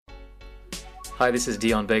Hi, this is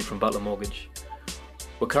Dion Bake from Butler Mortgage.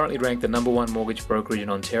 We're currently ranked the #1 mortgage brokerage in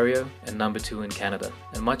Ontario and #2 in Canada,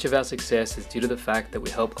 and much of our success is due to the fact that we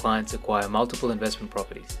help clients acquire multiple investment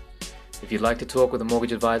properties. If you'd like to talk with a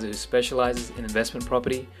mortgage advisor who specializes in investment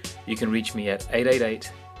property, you can reach me at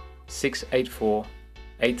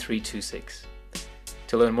 888-684-8326.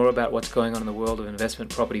 To learn more about what's going on in the world of investment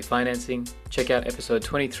property financing, check out episode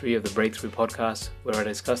 23 of the Breakthrough podcast, where I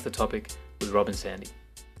discuss the topic with Rob and Sandy.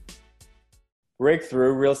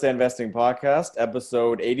 Breakthrough Real Estate Investing Podcast,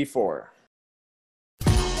 episode 84.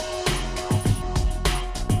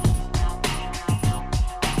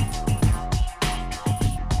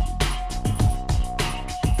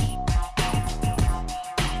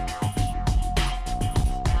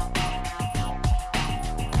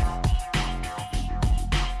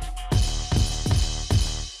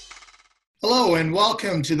 Hello and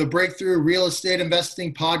welcome to the Breakthrough Real Estate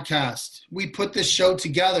Investing Podcast. We put this show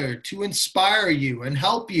together to inspire you and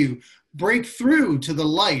help you break through to the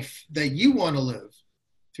life that you want to live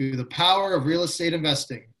through the power of real estate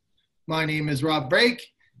investing. My name is Rob Brake,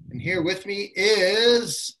 and here with me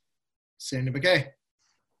is Sandy McKay.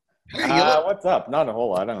 Hey, what's up? Not a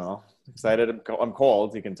whole lot. I don't know. Excited. I'm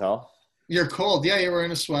cold, you can tell. You're cold. Yeah, you're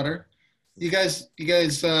wearing a sweater. You guys,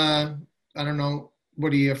 I don't know.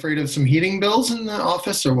 What, are you afraid of some heating bills in the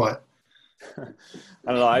office or what? I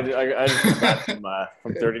don't know. I just got back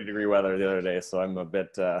from 30-degree weather the other day, so I'm a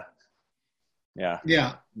bit, yeah.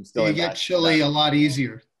 I'm still you get chilly a lot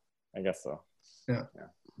easier. I guess so. Yeah.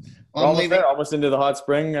 We're almost there, almost into the hot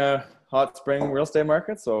spring real estate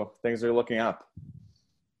market, so things are looking up.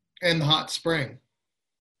 And the hot spring.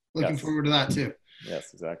 Looking forward to that too.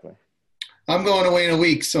 Yes, exactly. I'm going away in a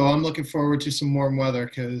week, so I'm looking forward to some warm weather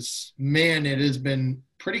because, man, it has been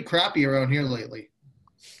pretty crappy around here lately.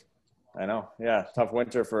 I know. Yeah, tough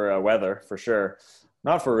winter for weather, for sure.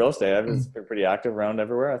 Not for real estate. It's been pretty active around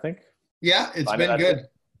everywhere, I think. Yeah, it's been good.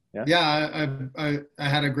 Yeah, I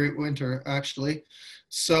had a great winter, actually.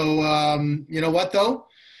 So, you know what, though?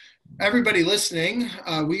 Everybody listening,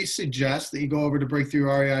 we suggest that you go over to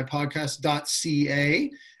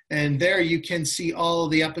breakthroughreipodcast.ca. And there you can see all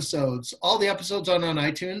of the episodes. All the episodes aren't on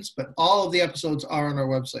iTunes, but all of the episodes are on our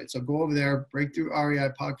website. So go over there,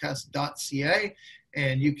 breakthroughreipodcast.ca,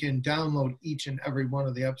 and you can download each and every one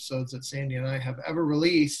of the episodes that Sandy and I have ever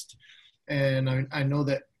released. And I know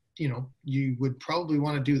that, you would probably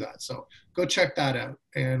want to do that. So go check that out.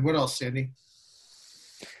 And what else, Sandy?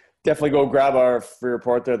 Definitely go grab our free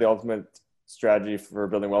report there, The Ultimate Strategy for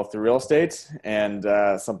Building Wealth Through Real Estate, and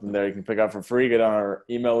something there you can pick up for free. Get on our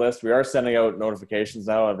email list. We are sending out notifications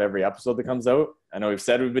now of every episode that comes out. I know we've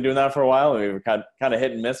said we've been doing that for a while, and we've kind of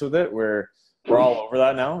hit and miss with it. We're all over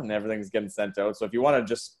that now, and everything's getting sent out. So if you want to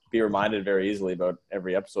just be reminded very easily about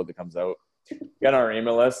every episode that comes out, get on our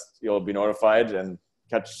email list. You'll be notified and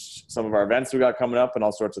catch some of our events we got coming up and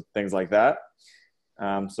all sorts of things like that.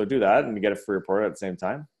 So do that, and you get a free report at the same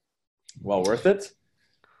time. Well worth it.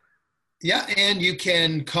 Yeah, and you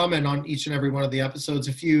can comment on each and every one of the episodes.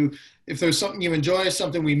 If there's something you enjoy,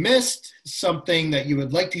 something we missed, something that you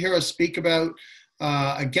would like to hear us speak about,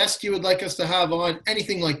 a guest you would like us to have on,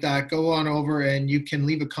 anything like that, go on over and you can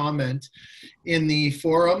leave a comment in the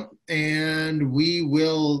forum, and we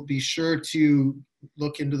will be sure to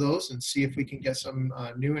look into those and see if we can get some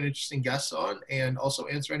new and interesting guests on, and also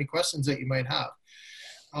answer any questions that you might have.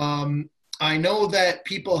 I know that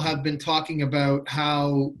people have been talking about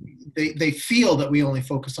how they feel that we only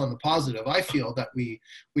focus on the positive. I feel that we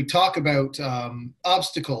talk about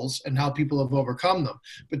obstacles and how people have overcome them.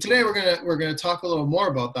 But today we're gonna talk a little more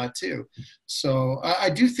about that too. So I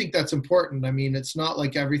do think that's important. I mean, it's not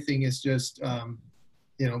like everything is just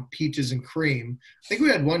peaches and cream. I think we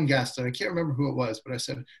had one guest, and I can't remember who it was, but I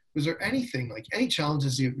said, "Was there anything like any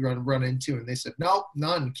challenges you run into?" And they said, "No,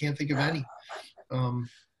 none. Can't think of any."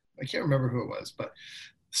 I can't remember who it was, but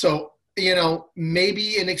so,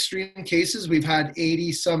 maybe in extreme cases, we've had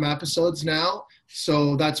 80 some episodes now.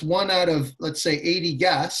 So that's one out of, let's say, 80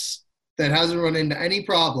 guests that hasn't run into any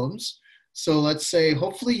problems. So let's say,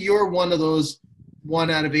 hopefully you're one of those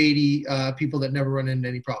 1 out of 80 people that never run into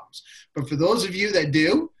any problems. But for those of you that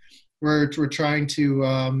do, we're trying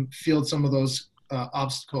to field some of those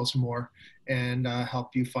obstacles more and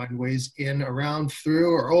help you find ways in, around,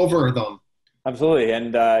 through, or over them. Absolutely.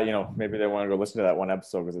 And, maybe they want to go listen to that one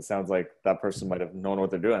episode because it sounds like that person might have known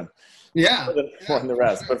what they're doing. Yeah. More than the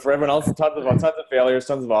rest. But for everyone else, tons of failures,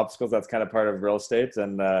 tons of obstacles. That's kind of part of real estate.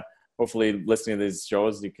 And hopefully listening to these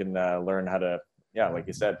shows, you can learn how to, like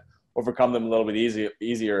you said, overcome them a little bit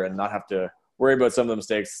easier and not have to worry about some of the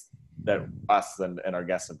mistakes that us and our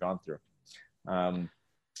guests have gone through.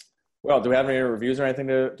 Well, do we have any reviews or anything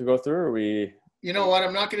to go through? Or are we You know what?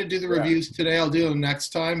 I'm not going to do the reviews today. I'll do them next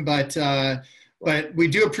time. But we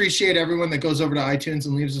do appreciate everyone that goes over to iTunes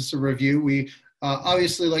and leaves us a review. We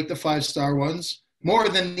obviously like the 5-star ones more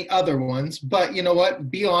than the other ones. But you know what?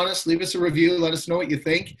 Be honest. Leave us a review. Let us know what you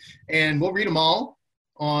think. And we'll read them all.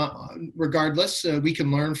 Regardless, we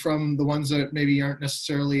can learn from the ones that maybe aren't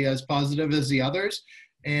necessarily as positive as the others.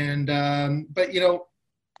 And but, you know,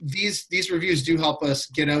 these reviews do help us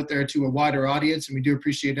get out there to a wider audience. And we do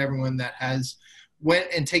appreciate everyone that has went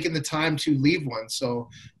and taken the time to leave one. So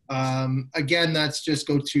again, that's just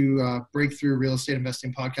go to Breakthrough Real Estate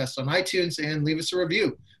Investing Podcast on iTunes and leave us a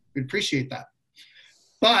review. We'd appreciate that.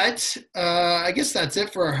 But I guess that's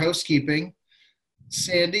it for our housekeeping.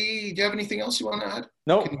 Sandy, do you have anything else you want to add?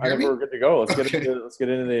 No, I think we're good to go. Let's get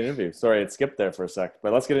into the interview. Sorry, it skipped there for a sec,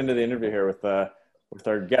 but let's get into the interview here with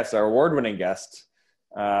our guest, our award-winning guest,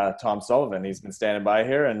 Tom Sullivan. He's been standing by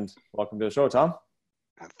here, and welcome to the show, Tom.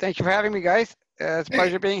 Thank you for having me, guys. It's a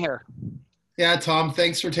pleasure being here. Yeah, Tom,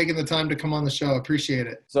 thanks for taking the time to come on the show. Appreciate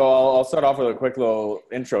it. So I'll start off with a quick little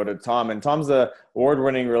intro to Tom. And Tom's a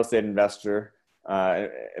award-winning real estate investor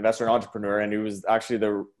and entrepreneur, and he was actually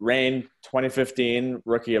the REIN 2015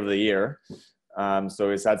 Rookie of the Year. So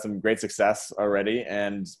he's had some great success already,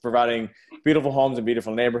 and providing beautiful homes in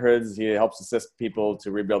beautiful neighborhoods. He helps assist people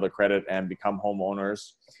to rebuild their credit and become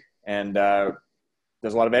homeowners. And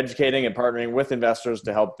there's a lot of educating and partnering with investors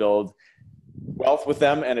to help build wealth with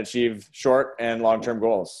them and achieve short and long-term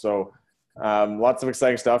goals. So lots of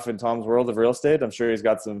exciting stuff in Tom's world of real estate. I'm sure he's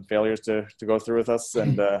got some failures to go through with us,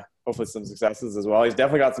 and hopefully some successes as well. He's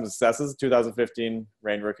definitely got some successes. 2015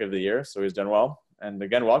 REIN Rookie of the Year, so he's done well. And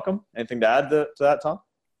again, welcome. Anything to add to that, Tom?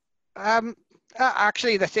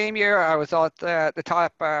 Actually, the same year I was at the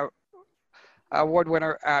top award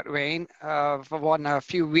winner at REIN. I've won a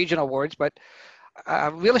few regional awards, but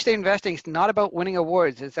real estate investing is not about winning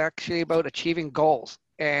awards. It's actually about achieving goals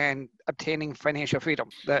and obtaining financial freedom.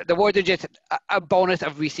 The awards are just a bonus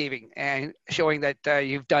of receiving and showing that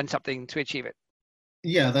you've done something to achieve it.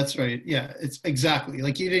 Yeah, that's right. Yeah, it's exactly.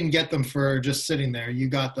 Like, you didn't get them for just sitting there. You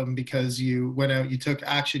got them because you went out, you took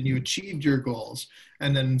action, you achieved your goals,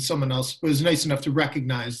 and then someone else was nice enough to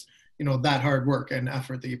recognize, you know, that hard work and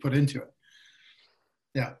effort that you put into it.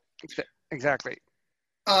 Yeah. Exactly.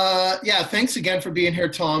 Yeah, thanks again for being here,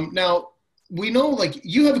 Tom. Now, we know, like,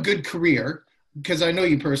 you have a good career because I know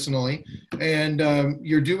you personally, and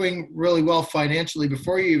you're doing really well financially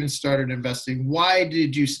before you even started investing. Why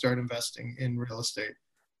did you start investing in real estate?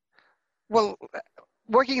 Well,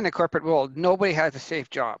 working in the corporate world, nobody has a safe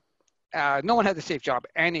job. No one has a safe job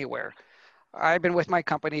anywhere. I've been with my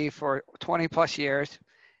company for 20 plus years.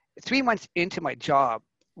 3 months into my job,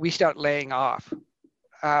 we start laying off.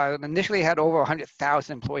 Initially had over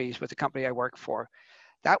 100,000 employees with the company I work for.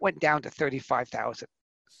 That went down to 35,000.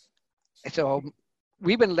 So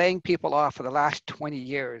we've been laying people off for the last 20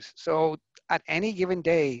 years. So at any given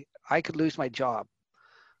day, I could lose my job.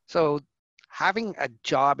 So having a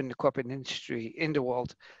job in the corporate industry, in the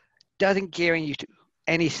world, doesn't guarantee you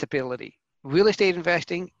any stability. Real estate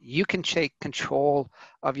investing, you can take control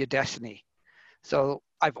of your destiny. So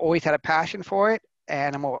I've always had a passion for it,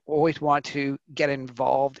 and I'm always want to get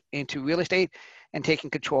involved into real estate and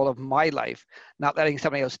taking control of my life, not letting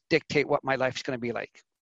somebody else dictate what my life is going to be like.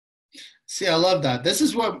 See, I love that. This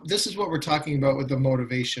is what we're talking about with the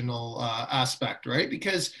motivational aspect, right?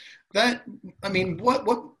 Because that, I mean,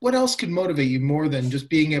 what else could motivate you more than just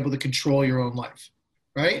being able to control your own life,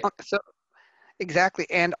 right? So exactly.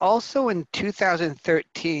 And also in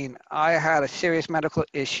 2013, I had a serious medical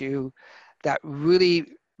issue that really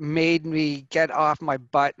made me get off my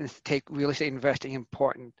butt and take real estate investing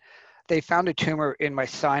important. They found a tumor in my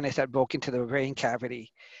sinus that broke into the brain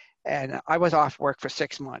cavity, and I was off work for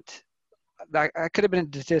 6 months. That could have been a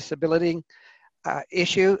disability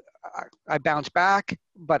issue. I bounced back,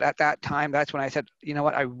 but at that time, that's when I said, you know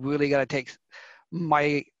what, I really got to take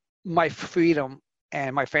my freedom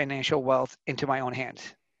and my financial wealth into my own hands,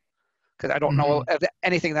 because I don't know if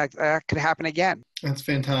anything that could happen again. That's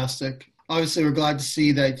fantastic. Obviously, we're glad to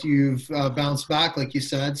see that you've bounced back, like you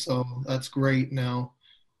said, so that's great now.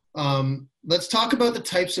 Let's talk about the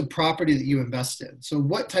types of property that you invest in. So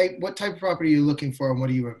what type of property are you looking for, and what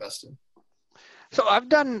do you invest in? So I've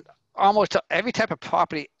done almost every type of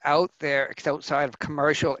property out there outside of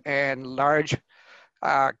commercial and large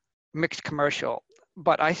mixed commercial.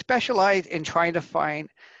 But I specialize in trying to find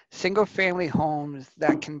single family homes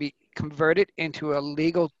that can be converted into a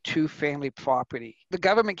legal 2-family property. The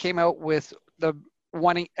government came out with the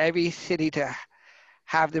wanting every city to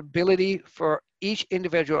have the ability for each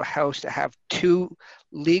individual house to have 2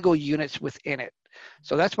 legal units within it.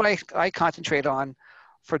 So that's what I concentrate on.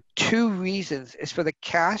 for two reasons. It's for the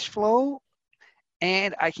cash flow,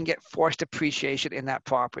 and I can get forced appreciation in that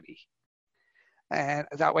property. And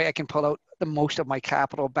that way I can pull out the most of my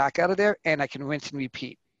capital back out of there, and I can rinse and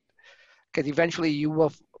repeat. Because eventually you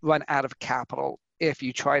will run out of capital if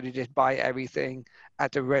you try to just buy everything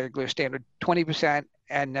at the regular standard 20%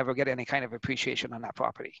 and never get any kind of appreciation on that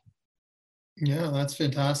property. Yeah, that's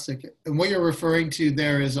fantastic. And what you're referring to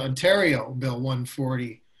there is Ontario Bill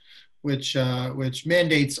 140, which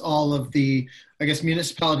mandates all of the, I guess,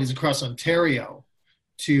 municipalities across Ontario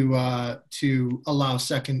to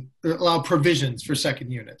allow provisions for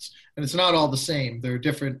second units. And it's not all the same. They're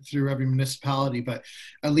different through every municipality, but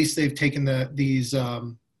at least they've taken the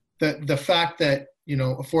fact that, you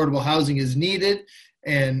know, affordable housing is needed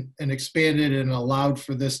and expanded and allowed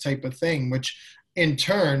for this type of thing, which in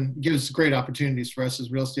turn gives great opportunities for us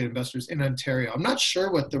as real estate investors in Ontario. I'm not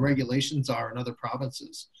sure what the regulations are in other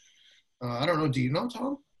provinces. I don't know. Do you know,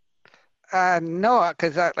 Tom? No,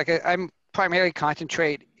 because I'm primarily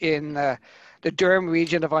concentrate in the Durham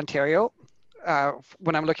region of Ontario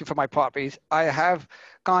when I'm looking for my properties. I have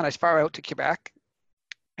gone as far out to Quebec,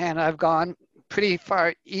 and I've gone pretty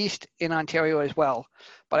far east in Ontario as well.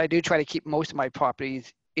 But I do try to keep most of my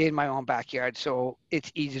properties in my own backyard, so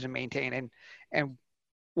it's easy to maintain and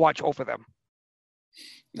watch over them.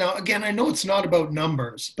 Now, again, I know it's not about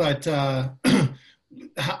numbers, but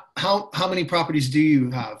how many properties do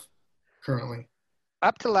you have currently?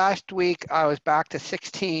 Up to last week, I was back to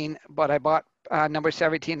 16, but I bought number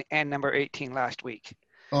 17 and number 18 last week.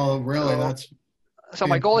 Oh, really? So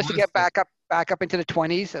my goal is to get back up into the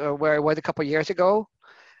 20s, where I was a couple of years ago,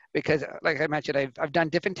 because like I mentioned, I've done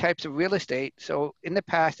different types of real estate. So in the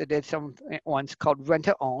past, I did some ones called rent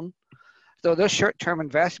to own. So those short-term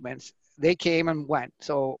investments, they came and went.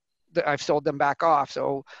 So I've sold them back off.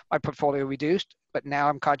 So my portfolio reduced, but now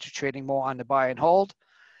I'm concentrating more on the buy and hold.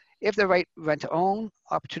 If the right rent to own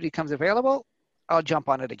opportunity comes available, I'll jump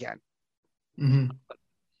on it again.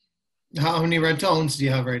 Mm-hmm. How many rent to owns do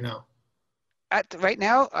you have right now? Right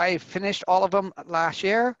now, I finished all of them last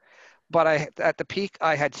year, but at the peak,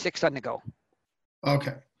 I had 6 on the go.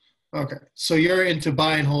 Okay. So you're into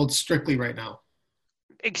buy and hold strictly right now?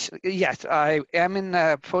 Yes, I am in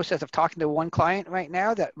the process of talking to one client right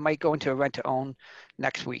now that might go into a rent to own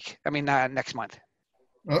next month.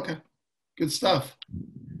 Okay, good stuff.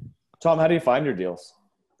 Tom, how do you find your deals?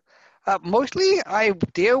 Mostly I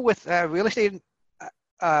deal with real estate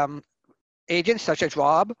agents such as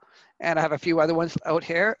Rob, and I have a few other ones out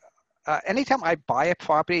here. Anytime I buy a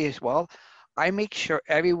property as well, I make sure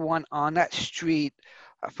everyone on that street,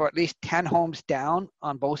 for at least 10 homes down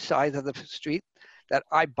on both sides of the street, that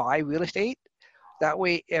I buy real estate. That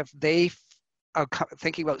way, if they are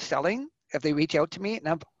thinking about selling, if they reach out to me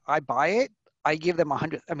and I buy it, I give them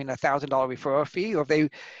 $1,000 referral fee. Or if they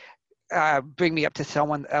bring me up to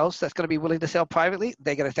someone else that's going to be willing to sell privately,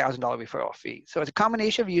 they get $1,000 referral fee. So it's a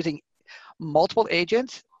combination of using multiple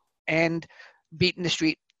agents and beating the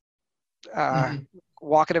street,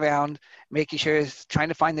 walking around, making sure it's trying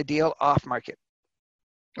to find the deal off market.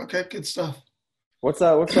 Okay, good stuff. What's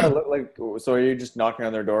that look like? So are you just knocking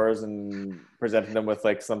on their doors and presenting them with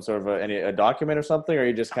like some sort of a document or something? Or are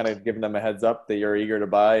you just kind of giving them a heads up that you're eager to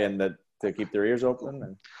buy and that to keep their ears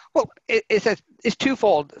open? Well, it's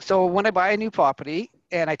twofold. So when I buy a new property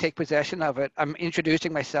and I take possession of it, I'm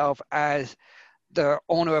introducing myself as the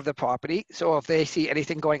owner of the property. So if they see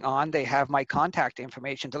anything going on, they have my contact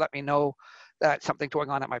information to let me know that something's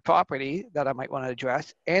going on at my property that I might want to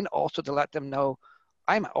address, and also to let them know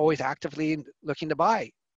I'm always actively looking to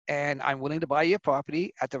buy, and I'm willing to buy your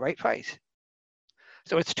property at the right price.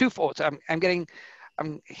 So it's twofold. So I'm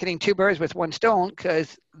hitting two birds with one stone,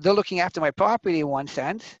 because they're looking after my property in one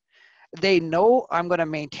sense. They know I'm going to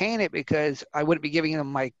maintain it, because I wouldn't be giving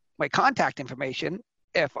them my contact information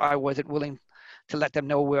if I wasn't willing to let them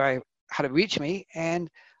know how to reach me, and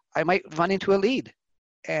I might run into a lead.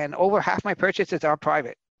 And over half my purchases are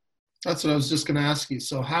private. That's what I was just going to ask you.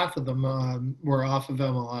 So half of them were off of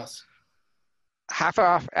MLS. Half are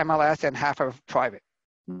off MLS and half are private.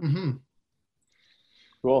 Mm-hmm.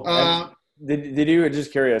 Cool. Did you,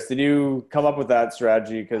 just curious, did you come up with that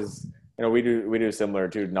strategy? Because, you know, we do similar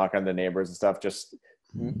to knock on the neighbors and stuff. Just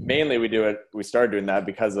mainly we started doing that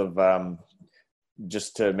because of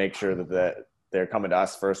just to make sure that they're coming to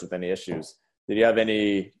us first with any issues. Did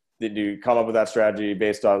you come up with that strategy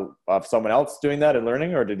based on someone else doing that and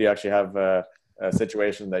learning, or did you actually have a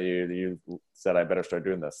situation that you said, I better start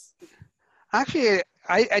doing this? Actually,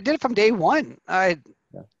 I did it from day one. I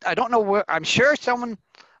don't know where. I'm sure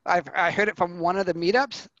I heard it from one of the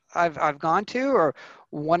meetups I've gone to, or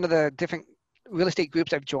one of the different real estate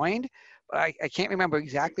groups I've joined. I can't remember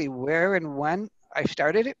exactly where and when I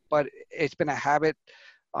started it, but it's been a habit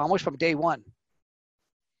almost from day one.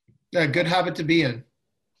 Yeah, good habit to be in.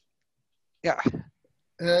 Yeah.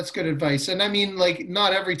 That's good advice. And I mean, like,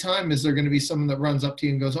 not every time is there going to be someone that runs up to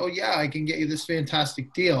you and goes, "Oh yeah, I can get you this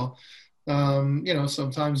fantastic deal."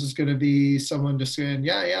 Sometimes it's going to be someone just saying,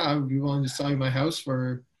 "Yeah, I would be willing to sell you my house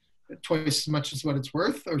for twice as much as what it's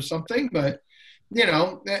worth," or something. But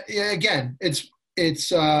again, it's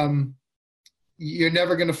you're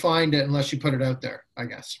never going to find it unless you put it out there, I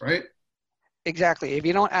guess, right? Exactly. If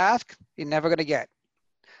you don't ask, you're never going to get.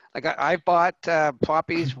 Like I've bought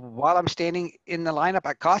properties while I'm standing in the lineup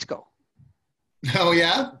at Costco. Oh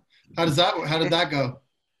yeah? How did that go?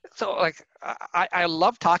 So like I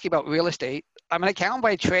love talking about real estate. I'm an accountant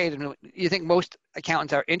by trade, and you think most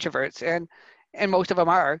accountants are introverts, and most of them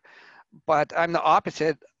are, but I'm the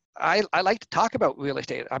opposite. I like to talk about real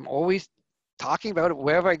estate. I'm always talking about it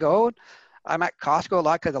wherever I go. I'm at Costco a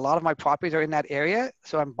lot because a lot of my properties are in that area,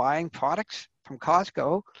 so I'm buying products from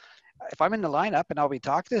Costco. If I'm in the lineup and I'll be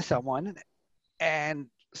talking to someone, and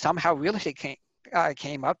somehow real estate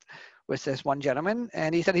came up with this one gentleman,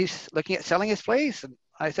 and he said he's looking at selling his place, and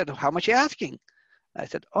I said, "How much are you asking?" I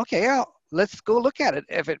said, "Okay, let's go look at it.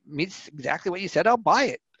 If it meets exactly what you said, I'll buy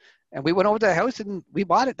it." And we went over to the house and we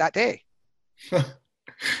bought it that day.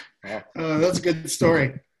 That's a good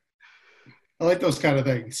story. I like those kind of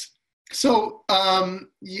things. So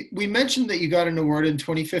we mentioned that you got an award in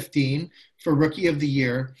 2015 for Rookie of the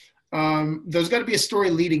Year. There's got to be a story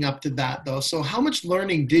leading up to that, though. So how much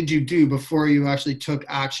learning did you do before you actually took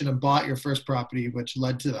action and bought your first property, which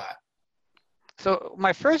led to that? So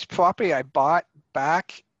my first property I bought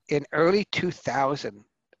back in early 2000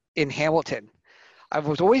 in Hamilton.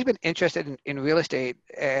 I've always been interested in real estate,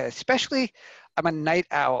 especially I'm a night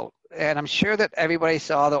owl. And I'm sure that everybody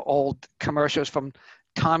saw the old commercials from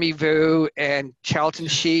Tommy Vu and Charlton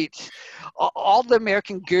Sheets, all the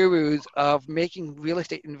American gurus of making real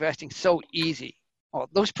estate investing so easy. Well,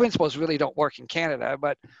 those principles really don't work in Canada,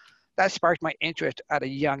 but that sparked my interest at a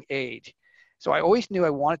young age. So I always knew I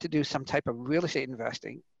wanted to do some type of real estate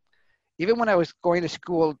investing. Even when I was going to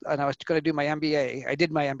school and I was going to do my MBA, I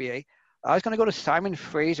did my MBA, I was going to go to Simon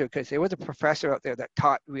Fraser because there was a professor out there that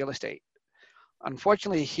taught real estate.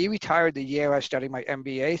 Unfortunately, he retired the year I was studying my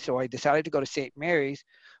MBA, so I decided to go to St. Mary's,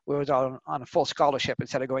 where I was on a full scholarship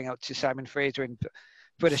instead of going out to Simon Fraser in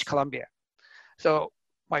British Columbia. So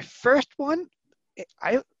my first one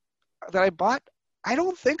that I bought, I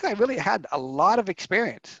don't think I really had a lot of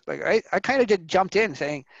experience. Like I kind of just jumped in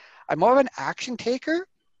saying, I'm more of an action taker.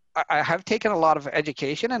 I have taken a lot of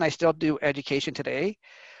education, and I still do education today,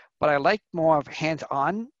 but I like more of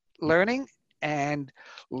hands-on learning and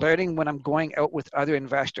learning when I'm going out with other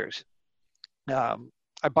investors.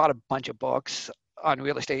 I bought a bunch of books on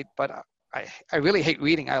real estate, but I really hate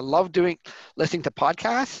reading. I love listening to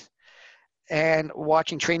podcasts and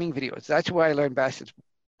watching training videos. That's where I learn best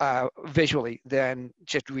visually than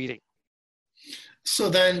just reading. So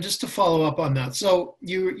then just to follow up on that. So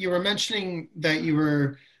you were mentioning that you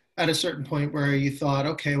were at a certain point where you thought,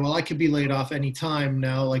 okay, well, I could be laid off any time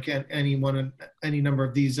now, like any number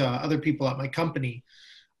of these other people at my company.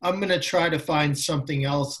 I'm going to try to find something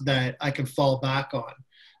else that I can fall back on.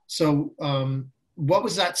 So what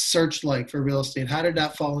was that search like for real estate? How did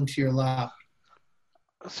that fall into your lap?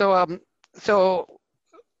 So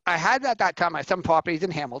I had at that time some properties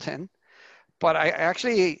in Hamilton, but I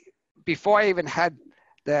actually, before I even had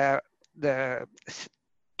the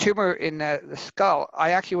tumor in the skull,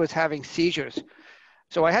 I actually was having seizures.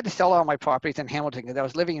 So I had to sell all my properties in Hamilton because I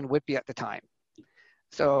was living in Whitby at the time.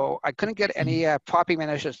 So I couldn't get any property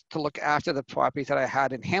managers to look after the properties that I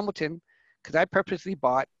had in Hamilton because I purposely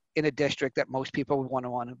bought in a district that most people would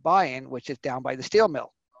want to buy in, which is down by the steel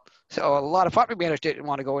mill. So a lot of property managers didn't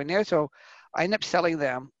want to go in there. So I ended up selling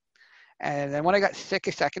them. And then when I got sick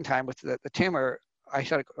a second time with the tumor, I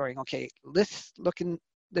started going, okay, let's look in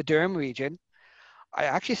the Durham region. I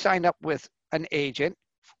actually signed up with an agent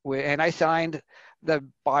and I signed the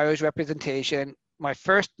buyer's representation. My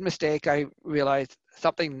first mistake, I realized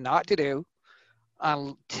something not to do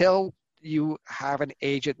until you have an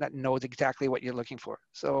agent that knows exactly what you're looking for.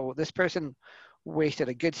 So this person wasted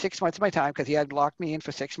a good 6 months of my time because he had locked me in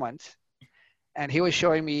for 6 months. And he was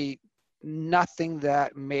showing me nothing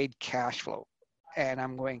that made cash flow. And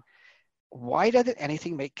I'm going, why doesn't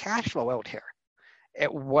anything make cash flow out here?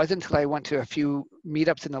 It wasn't until I went to a few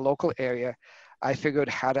meetups in the local area, I figured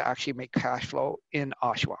how to actually make cash flow in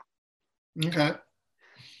Oshawa. Okay.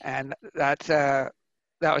 And that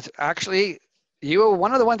was actually, you were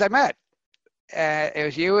one of the ones I met. It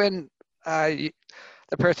was you and the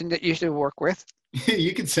person that you used to work with.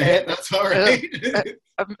 You can say it. That's all right.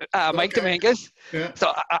 Mike Okay. Dominguez. Yeah.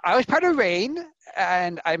 So I was part of Rain,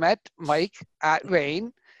 and I met Mike at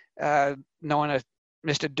Rain, known as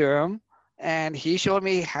Mr. Durham, and he showed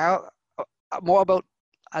me how more about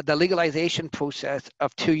the legalization process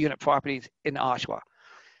of 2-unit properties in Oshawa.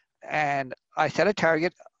 And I set a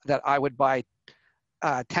target that I would buy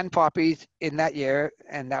 10 properties in that year,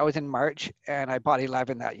 and that was in March, and I bought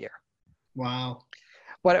 11 that year. Wow.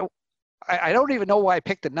 But I don't even know why I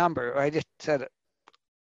picked the number. I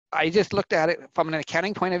just looked at it from an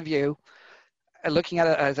accounting point of view, and looking at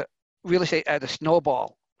it as a real estate as a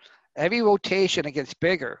snowball. Every rotation it gets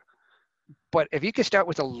bigger, but if you could start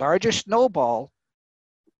with a larger snowball,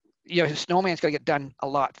 snowman's going to get done a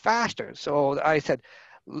lot faster. So I said,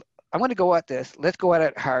 I'm going to go at this. Let's go at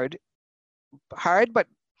it hard, but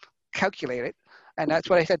calculate it. And that's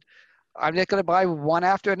what I said. I'm just going to buy one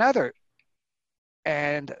after another.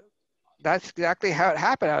 And that's exactly how it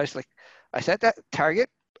happened. I set that target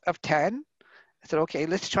of 10. I said, okay,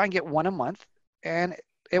 let's try and get one a month. And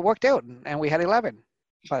it worked out. And we had 11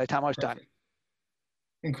 by the time I was done.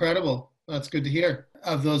 Incredible. That's good to hear.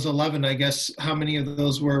 Of those 11, I guess, how many of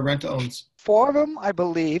those were rent-to-owns? 4 of them, I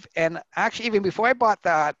believe. And actually, even before I bought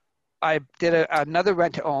that, I did another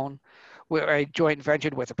rent-to-own where I joint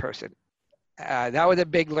ventured with a person. That was a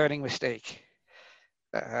big learning mistake.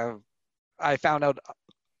 I found out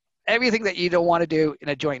everything that you don't want to do in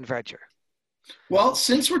a joint venture. Well,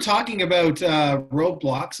 since we're talking about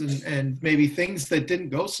roadblocks and maybe things that didn't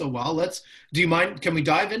go so well, do you mind, can we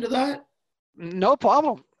dive into that? No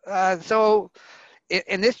problem. So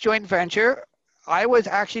in this joint venture, I was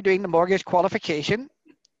actually doing the mortgage qualification.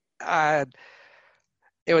 It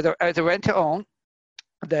was a rent-to-own.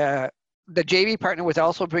 The JV partner was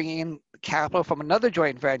also bringing in capital from another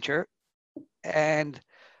joint venture. And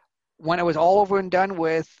when it was all over and done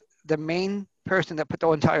with, the main person that put the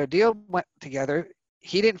entire deal went together,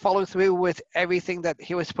 he didn't follow through with everything that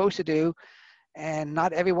he was supposed to do, and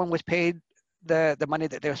not everyone was paid the money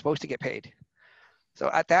that they were supposed to get paid. So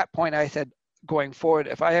at that point, I said, going forward,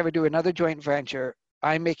 if I ever do another joint venture,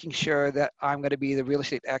 I'm making sure that I'm going to be the real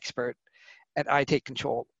estate expert and I take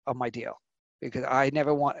control of my deal. Because I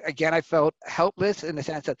never want, again, I felt helpless in the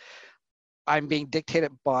sense that I'm being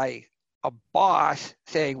dictated by a boss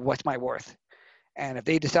saying, what's my worth? And if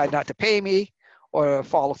they decide not to pay me or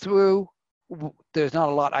follow through, there's not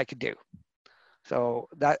a lot I could do. So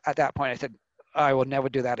that at that point, I said, I will never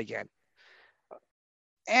do that again.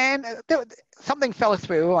 And something fell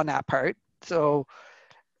through on that part. So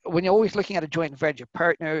when you're always looking at a joint venture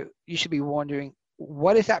partner, you should be wondering,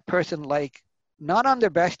 what is that person like, not on their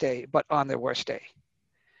best day, but on their worst day?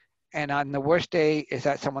 And on the worst day, is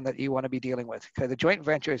that someone that you want to be dealing with? Because a joint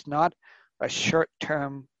venture is not a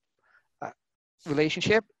short-term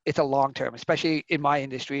relationship. It's a long-term, especially in my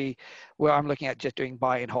industry where I'm looking at just doing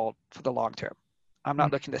buy and hold for the long term. I'm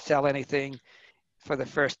not looking to sell anything for the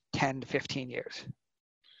first 10 to 15 years.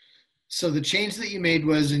 So the change that you made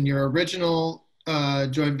was in your original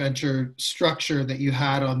joint venture structure that you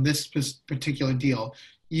had on this particular deal.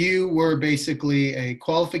 You were basically a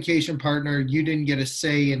qualification partner. You didn't get a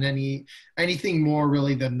say in anything more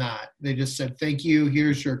really than that. They just said, thank you,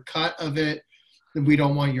 here's your cut of it. We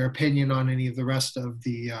don't want your opinion on any of the rest of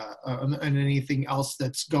the, and anything else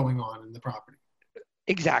that's going on in the property.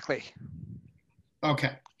 Exactly.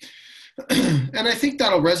 Okay. And I think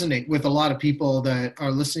that'll resonate with a lot of people that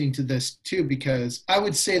are listening to this too, because I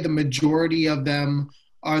would say the majority of them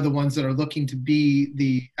are the ones that are looking to be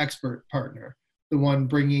the expert partner, the one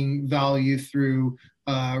bringing value through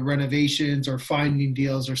renovations or finding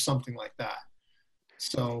deals or something like that.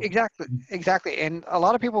 So exactly. And a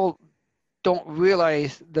lot of people don't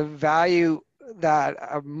realize the value that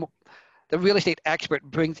the real estate expert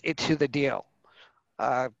brings into the deal.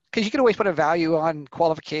 Because you can always put a value on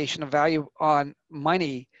qualification, a value on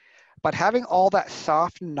money, but having all that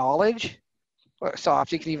soft knowledge, or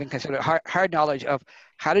soft, you can even consider it hard knowledge of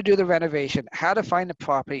how to do the renovation, how to find the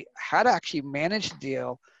property, how to actually manage the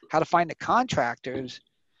deal, how to find the contractors,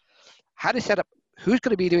 how to set up, who's going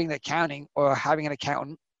to be doing the accounting or having an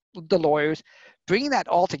accountant, the lawyers, bringing that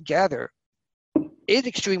all together is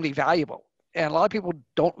extremely valuable. And a lot of people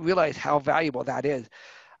don't realize how valuable that is.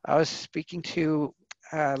 I was speaking to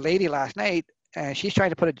a lady last night, and she's trying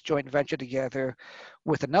to put a joint venture together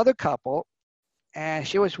with another couple, and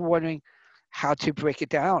she was wondering how to break it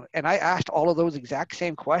down. And I asked all of those exact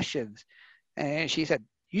same questions, and she said,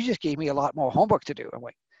 you just gave me a lot more homework to do. I'm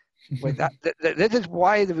like, with that, this is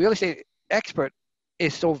why the real estate expert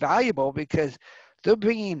is so valuable, because they're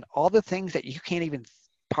bringing all the things that you can't even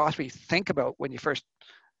possibly think about when you first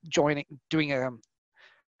doing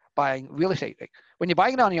buying real estate. Like when you're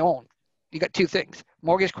buying it on your own, you got two things: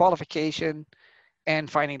 mortgage qualification and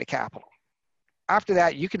finding the capital. After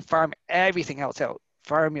that, you can farm everything else out.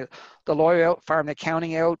 Farm the lawyer out, farm the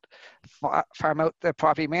accounting out, farm out the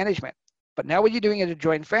property management. But now when you're doing it as a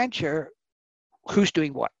joint venture, who's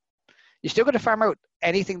doing what? You're still going to farm out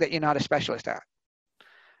anything that you're not a specialist at.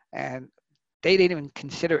 And they didn't even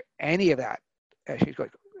consider any of that. And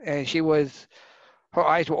her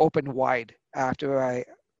eyes were opened wide after I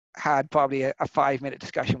had probably a 5-minute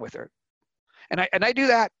discussion with her. And I do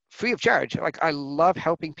that free of charge. Like, I love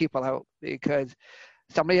helping people out because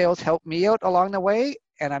somebody else helped me out along the way,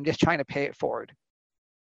 and I'm just trying to pay it forward.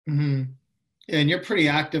 Mm-hmm. And you're pretty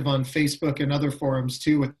active on Facebook and other forums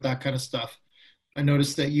too with that kind of stuff. I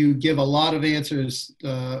noticed that you give a lot of answers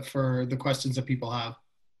for the questions that people have.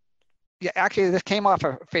 Yeah, actually, this came off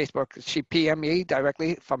of Facebook. She PM'd me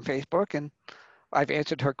directly from Facebook, and I've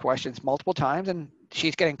answered her questions multiple times, and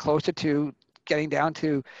she's getting closer to getting down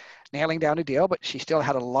to nailing down a deal, but she still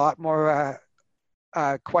had a lot more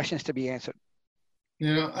questions to be answered.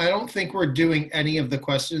 You know, I don't think we're doing any of the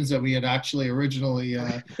questions that we had actually originally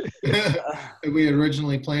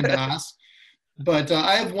planned to ask. But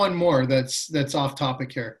I have one more that's off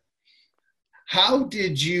topic here. How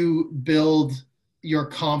did you build your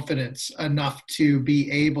confidence enough to be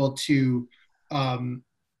able to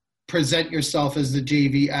present yourself as the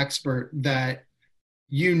JV expert that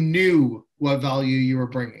you knew what value you were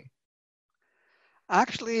bringing?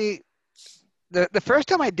 Actually, the first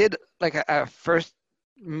time I did like a first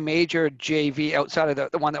major JV outside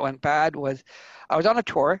of the one that went bad was I was on a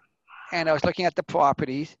tour and I was looking at the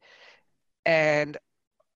properties, and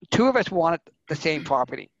two of us wanted the same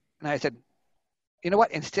property. And I said, you know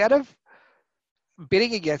what, instead of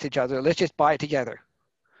bidding against each other, let's just buy it together.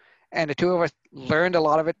 And the two of us learned a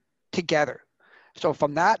lot of it together. So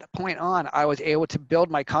from that point on, I was able to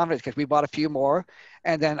build my confidence because we bought a few more,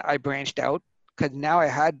 and then I branched out because now I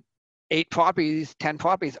had 8 properties, 10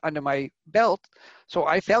 properties under my belt. So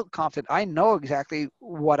I felt confident. I know exactly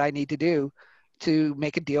what I need to do to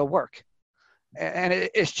make a deal work. And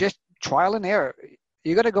it's just trial and error.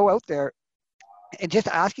 You got to go out there and just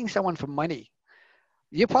asking someone for money.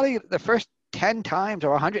 You probably the first 10 times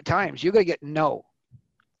or 100 times, you're going to get no.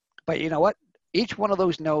 But you know what? Each one of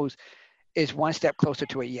those no's is one step closer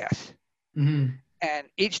to a yes. Mm-hmm. And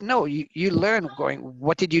each no, you learn going,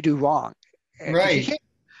 what did you do wrong? And right.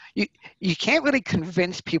 You can't really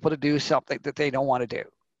convince people to do something that they don't want to do,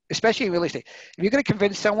 especially in real estate. If you're going to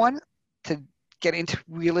convince someone to get into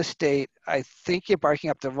real estate, I think you're barking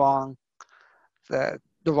up the wrong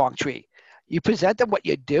tree. You present them what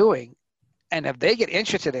you're doing, and if they get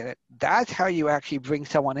interested in it, that's how you actually bring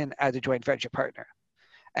someone in as a joint venture partner.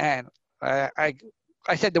 And I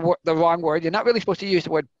said the wrong word. You're not really supposed to use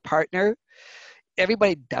the word partner.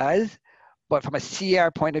 Everybody does, but from a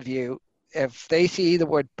CR point of view, if they see the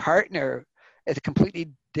word partner, it's a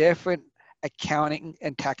completely different accounting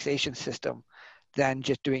and taxation system than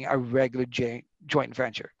just doing a regular joint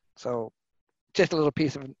venture. So just a little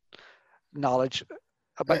piece of knowledge.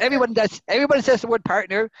 But everybody says the word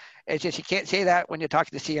partner. It's just you can't say that when you're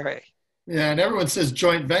talking to CRA. Yeah, and everyone says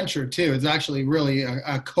joint venture too. It's actually really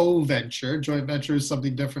a co-venture. Joint venture is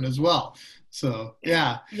something different as well. So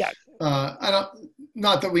yeah. Yeah.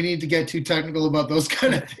 Not that we need to get too technical about those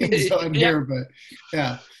kind of things on here, but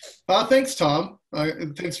yeah. Thanks, Tom.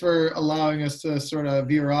 Thanks for allowing us to sort of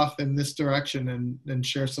veer off in this direction and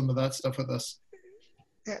share some of that stuff with us.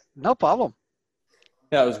 Yeah, no problem.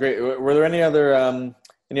 Yeah, it was great. Were there any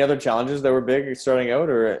other challenges that were big starting out,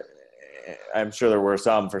 or I'm sure there were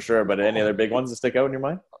some for sure, but any other big ones that stick out in your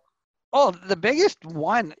mind? Oh, the biggest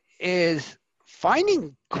one is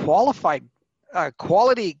finding qualified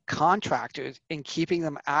quality contractors and keeping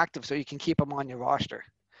them active so you can keep them on your roster.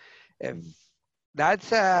 If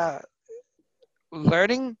that's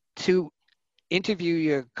learning to interview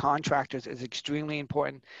your contractors is extremely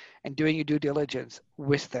important, and doing your due diligence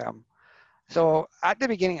with them. So at the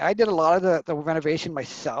beginning, I did a lot of the renovation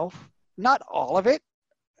myself, not all of it,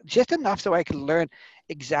 just enough so I could learn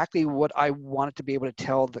exactly what I wanted to be able to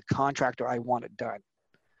tell the contractor I wanted done.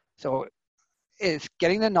 So it's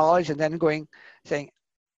getting the knowledge and then saying,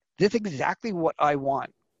 this is exactly what I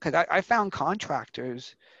want. Because I found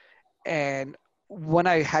contractors, and when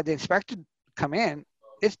I had the inspector come in,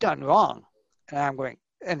 it's done wrong.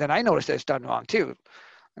 And then I noticed that it's done wrong too.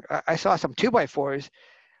 I saw some 2x4s,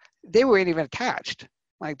 they weren't even attached.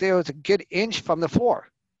 Like there was a good inch from the floor.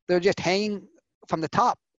 They were just hanging from the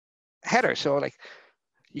top header. So like,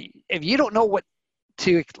 if you don't know what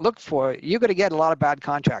to look for, you're going to get a lot of bad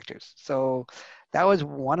contractors. So that was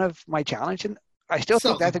one of my challenges I still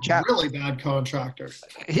think Sounds like that's a challenge. really bad contractor.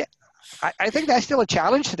 Yeah, I think that's still a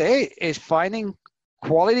challenge today, is finding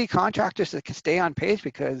quality contractors that can stay on pace,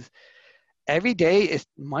 because every day is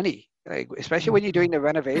money. Like, especially when you're doing the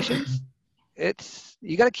renovations,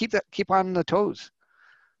 you got to keep on the toes.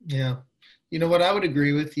 Yeah. You know what? I would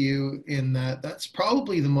agree with you in that that's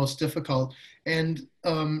probably the most difficult. And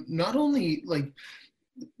not only like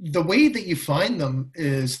the way that you find them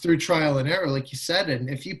is through trial and error, like you said. And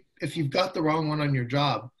if you've got the wrong one on your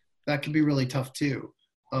job, that can be really tough too.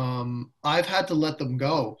 I've had to let them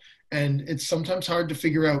go, and it's sometimes hard to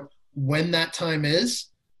figure out when that time is.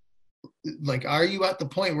 Like, are you at the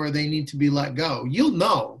point where they need to be let go? You'll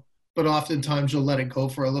know, but oftentimes you'll let it go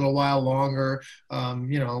for a little while longer.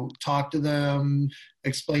 Talk to them,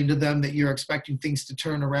 explain to them that you're expecting things to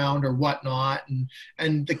turn around or whatnot,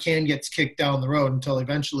 and the can gets kicked down the road until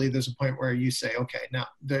eventually there's a point where you say, okay, now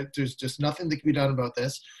there's just nothing that can be done about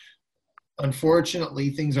this. Unfortunately,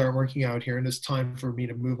 things aren't working out here, and it's time for me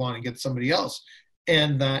to move on and get somebody else.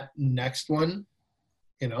 And that next one,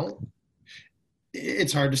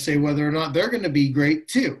 it's hard to say whether or not they're going to be great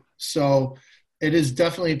too. So it is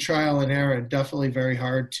definitely a trial and error, and definitely very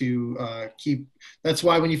hard to keep. That's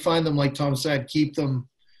why when you find them, like Tom said, keep them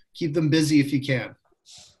busy if you can.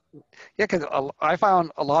 Yeah, because I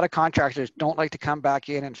found a lot of contractors don't like to come back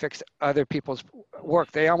in and fix other people's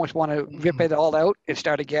work. They almost want to rip it all out and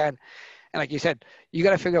start again. And like you said, you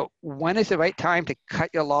got to figure out when is the right time to cut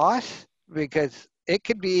your loss, because it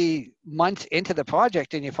could be months into the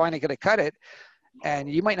project and you're finally going to cut it, and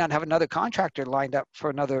you might not have another contractor lined up for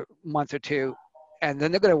another month or two, and then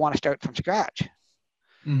they're going to want to start from scratch.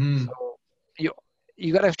 Mm-hmm. So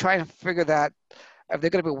you got to try and figure that if they're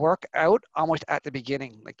going to be work out almost at the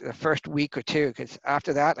beginning, like the first week or two, because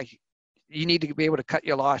after that, like, you need to be able to cut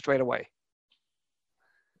your loss right away.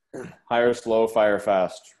 Hire slow, fire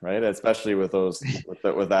fast, right? Especially with those,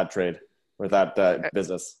 with that trade, with that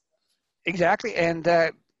business. Exactly. And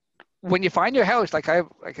when you find your house, like I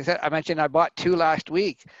said, I mentioned I bought 2 last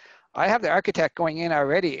week. I have the architect going in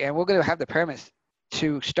already, and we're going to have the permits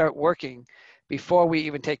to start working before we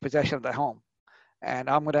even take possession of the home. And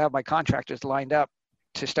I'm going to have my contractors lined up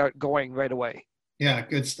to start going right away. Yeah,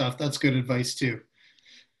 good stuff. That's good advice too.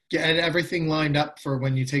 Get everything lined up for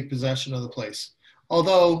when you take possession of the place.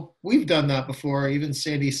 Although we've done that before, even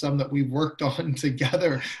Sandy, some that we've worked on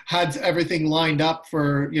together had everything lined up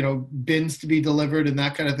for, bins to be delivered and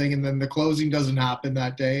that kind of thing. And then the closing doesn't happen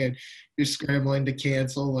that day, and you're scrambling to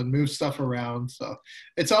cancel and move stuff around. So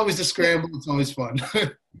it's always a scramble. It's always fun.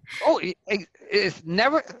 It's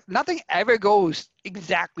nothing ever goes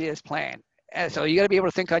exactly as planned. And so you got to be able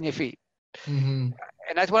to think on your feet. Mm-hmm.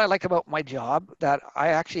 And that's what I like about my job, that I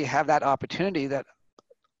actually have that opportunity, that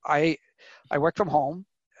I work from home,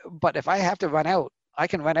 but if I have to run out, I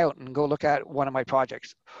can run out and go look at one of my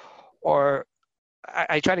projects. Or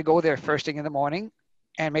I try to go there first thing in the morning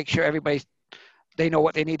and make sure they know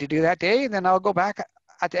what they need to do that day. And then I'll go back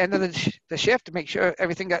at the end of the shift to make sure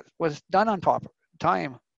everything was done on proper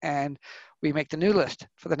time. And we make the new list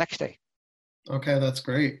for the next day. Okay, that's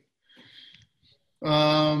great.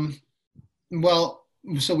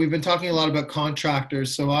 So we've been talking a lot about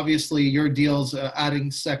contractors. So obviously your deals, adding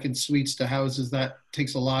second suites to houses, that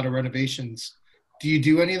takes a lot of renovations. Do you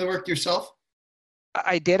do any of the work yourself?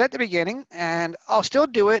 I did at the beginning, and I'll still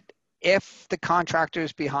do it if the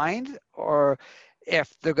contractor's behind, or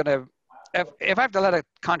if they're going to, if I have to let a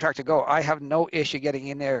contractor go, I have no issue getting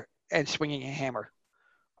in there and swinging a hammer.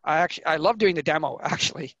 I love doing the demo,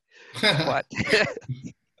 actually, but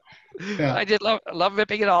yeah. I just love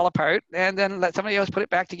ripping it all apart and then let somebody else put it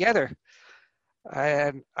back together.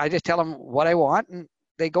 And I just tell them what I want, and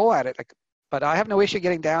they go at it. But I have no issue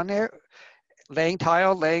getting down there, laying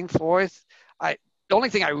tile, laying floors. The only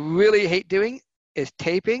thing I really hate doing is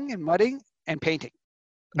taping and mudding and painting.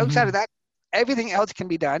 Mm-hmm. Outside of that, everything else can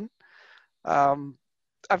be done.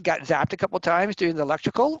 I've got zapped a couple of times doing the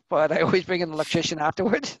electrical, but I always bring an electrician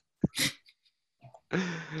afterwards.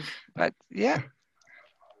 But yeah,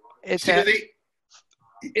 it's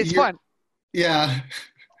fun. Yeah.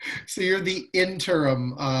 So you're the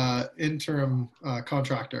interim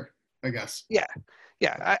contractor, I guess. Yeah.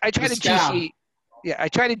 I try to GC. Yeah, I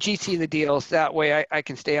try to GC the deals. That way I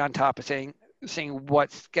can stay on top of seeing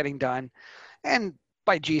what's getting done. And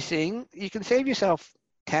by GCing, you can save yourself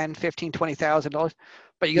 $10,000, $15,000, $20,000,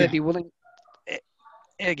 but you got to be willing.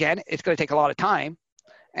 Again, it's going to take a lot of time,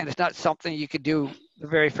 and it's not something you could do the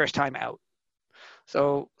very first time out.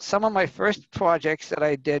 So some of my first projects that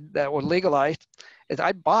I did that were legalized is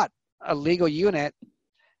I bought a legal unit,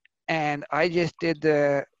 and I just did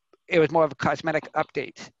it was more of a cosmetic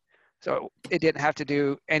update. So it didn't have to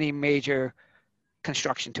do any major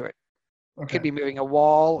construction to it. Okay. Could be moving a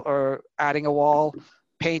wall or adding a wall,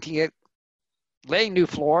 painting it, laying new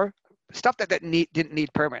floor, stuff that didn't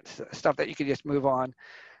need permits, stuff that you could just move on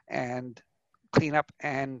and clean up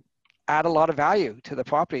and add a lot of value to the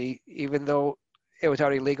property, even though it was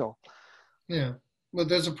already legal. Yeah. Well,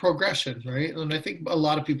 there's a progression, right? And I think a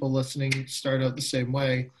lot of people listening start out the same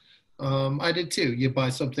way. I did too. You buy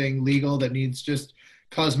something legal that needs just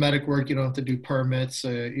cosmetic work. You don't have to do permits.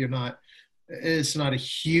 It's not a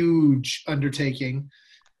huge undertaking.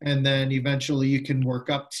 And then eventually you can work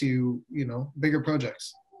up to, bigger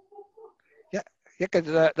projects. Yeah. Because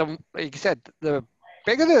like you said, the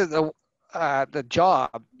bigger the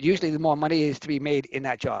job, usually the more money is to be made in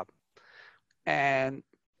that job. And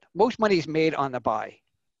most money is made on the buy.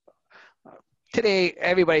 Today,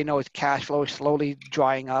 everybody knows cash flow is slowly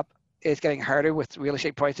drying up. It's getting harder with real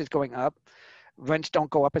estate prices going up. Rents don't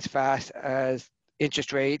go up as fast as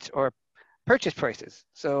interest rates or purchase prices.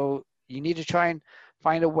 So you need to try and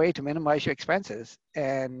find a way to minimize your expenses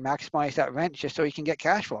and maximize that rent just so you can get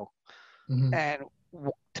cash flow. Mm-hmm. And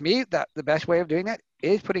to me, that the best way of doing that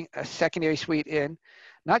is putting a secondary suite in,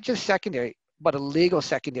 not just secondary, but a legal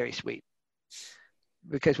secondary suite.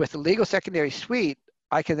 Because with the legal secondary suite,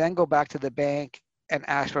 I can then go back to the bank and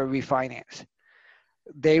ask for a refinance.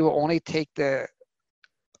 They will only take the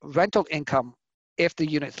rental income if the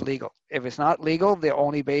unit's legal. If it's not legal, they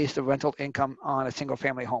only base the rental income on a single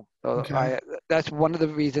family home. So Okay. that's one of the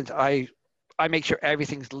reasons I make sure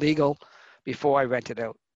everything's legal before I rent it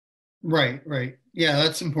out. Right. Yeah,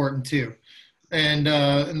 that's important too. And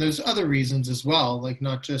there's other reasons as well, like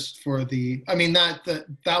not just for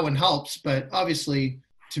that one helps, but obviously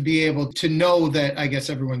to be able to know that I guess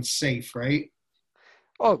everyone's safe, right?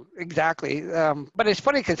 Oh, exactly. But it's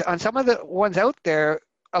funny because on some of the ones out there,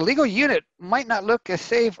 a legal unit might not look as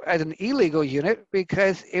safe as an illegal unit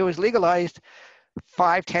because it was legalized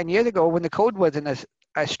 5-10 years ago when the code wasn't as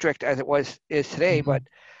strict as is today. Mm-hmm. But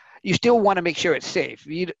you still want to make sure it's safe.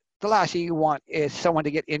 The last thing you want is someone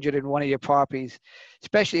to get injured in one of your properties,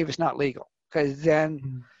 especially if it's not legal, because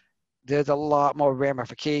then there's a lot more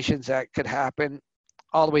ramifications that could happen,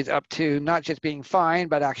 all the way up to not just being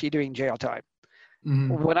fined, but actually doing jail time.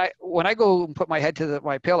 Mm-hmm. When I go and put my head to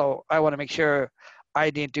my pillow, I want to make sure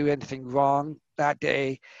I didn't do anything wrong that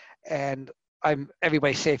day, and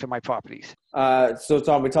everybody's safe in my properties. So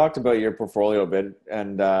Tom, we talked about your portfolio a bit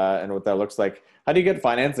and what that looks like. How do you get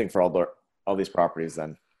financing for all these properties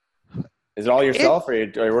then? Is it all yourself, or are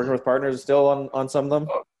you working with partners still on some of them?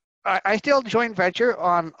 I still joint venture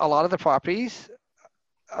on a lot of the properties.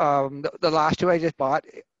 The last two I just bought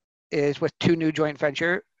is with two new joint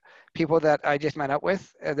venture people that I just met up with.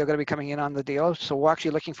 They're going to be coming in on the deal. So we're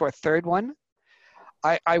actually looking for a third one.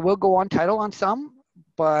 I will go on title on some,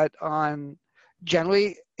 but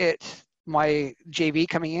generally it's my JV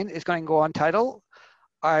coming in is going to go on title.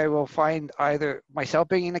 I will find either myself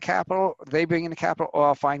bringing the capital, they bring in the capital, or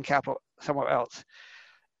I'll find capital somewhere else.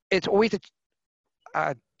 It's always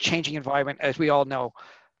a changing environment, as we all know.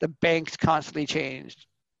 The banks constantly changed.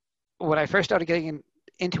 When I first started getting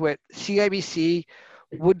into it, CIBC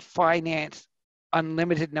would finance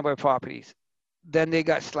unlimited number of properties. Then they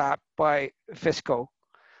got slapped by Fisco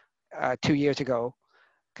 2 years ago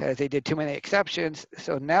because they did too many exceptions.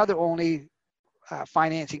 So now they're only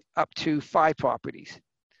financing up to 5 properties.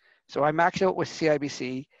 So I maxed out with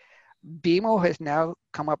CIBC. BMO has now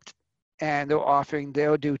come up and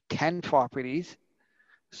they'll do 10 properties.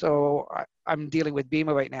 So I'm dealing with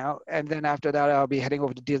BMO right now. And then after that, I'll be heading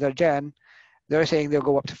over to Desjardins. They're saying they'll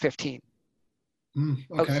go up to 15.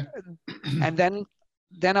 Okay. And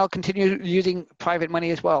then I'll continue using private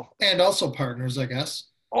money as well. And also partners, I guess.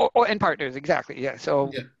 And partners, exactly. Yeah. So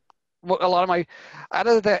a lot of out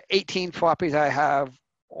of the 18 properties I have,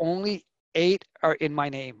 only 8 are in my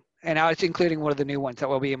name. And now it's including one of the new ones that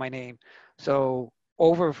will be in my name. So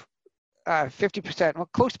over 50%, well,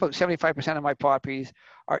 close to about 75% of my properties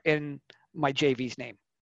are in my JV's name.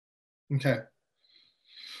 Okay.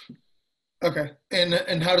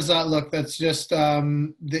 And how does that look? That's just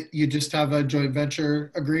that you just have a joint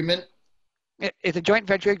venture agreement? It's a joint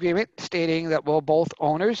venture agreement stating that we're both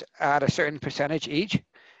owners at a certain percentage each.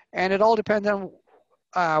 And it all depends on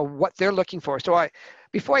what they're looking for. So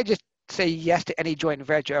before I just say yes to any joint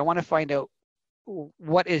venture, I want to find out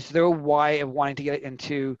what is their why of wanting to get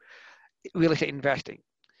into real estate investing.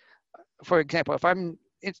 For example, if I'm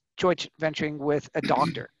joint venturing with a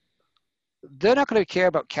doctor, they're not going to care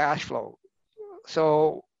about cash flow.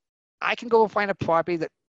 So I can go find a property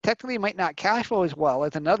that technically might not cash flow as well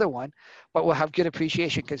as another one, but will have good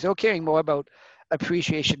appreciation because they're caring more about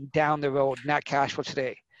appreciation down the road, not cash flow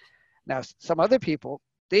today. Now, some other people,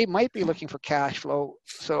 they might be looking for cash flow.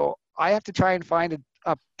 So I have to try and find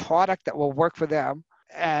a product that will work for them.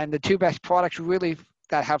 And the two best products really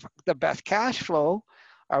that have the best cash flow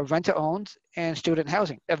are rent-to-owns and student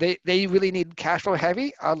housing. If they really need cash flow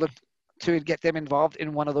heavy, I'll look to get them involved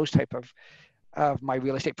in one of those type of my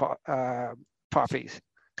real estate properties.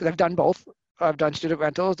 Because I've done both. I've done student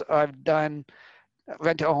rentals. I've done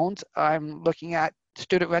rent-to-owns. I'm looking at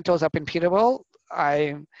student rentals up in Peterborough.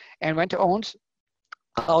 And rent-to-owns,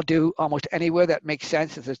 I'll do almost anywhere that makes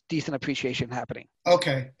sense. There's a decent appreciation happening.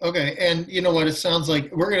 Okay. And you know what? It sounds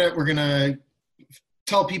like we're gonna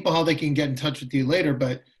tell people how they can get in touch with you later.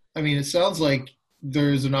 But I mean, it sounds like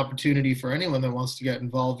there's an opportunity for anyone that wants to get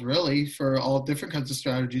involved, really, for all different kinds of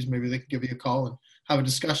strategies. Maybe they can give you a call and have a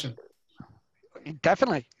discussion.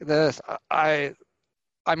 Definitely.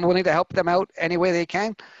 I'm willing to help them out any way they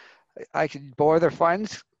can. I can borrow their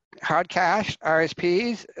funds, hard cash,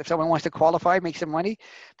 RSPs. If someone wants to qualify, make some money,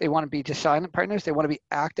 they want to be just silent partners. They want to be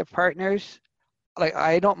active partners. Like,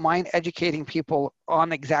 I don't mind educating people on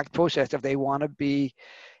the exact process if they want to be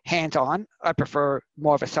hands-on. I prefer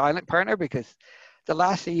more of a silent partner, because the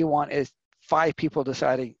last thing you want is 5 people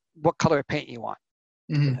deciding what color of paint you want.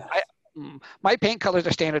 Mm-hmm. My paint colors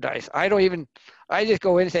are standardized. I just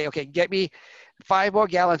go in and say, okay, get me 5 more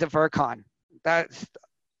gallons of Vercon. That's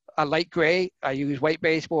a light gray. I use white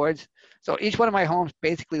baseboards. So each one of my homes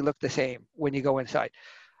basically look the same when you go inside.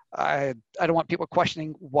 I don't want people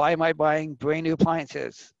questioning, why am I buying brand new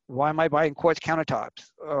appliances? Why am I buying quartz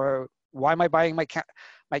countertops? Or why am I buying my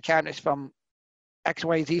cabinets from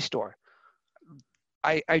XYZ store?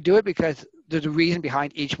 I do it because there's a reason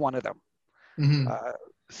behind each one of them. Mm-hmm.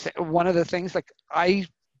 One of the things, like I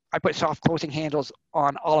put soft closing handles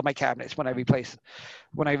on all of my cabinets when I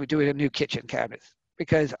do a new kitchen cabinets,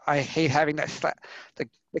 because I hate having that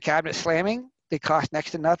the cabinet slamming. They cost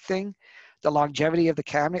next to nothing. The longevity of the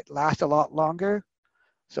cabinet lasts a lot longer.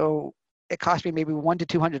 So it cost me maybe $100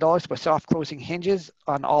 to $200 to put soft closing hinges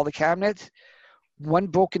on all the cabinets. One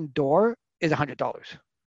broken door is $100.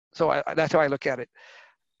 So that's how I look at it.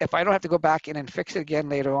 If I don't have to go back in and fix it again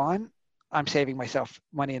later on, I'm saving myself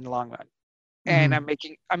money in the long run, and I'm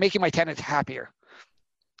making my tenants happier.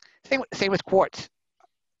 Same with quartz.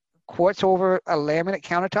 Quartz over a laminate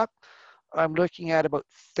countertop, I'm looking at about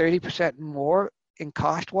 30% more in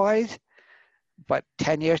cost-wise. But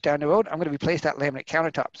 10 years down the road, I'm going to replace that laminate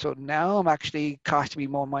countertop. So now I'm actually costing me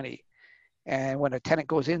more money. And when a tenant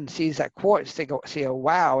goes in and sees that quartz, they go see a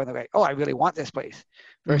wow, and they're like, oh, I really want this place.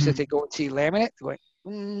 Versus they go and see laminate, they're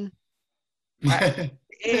going,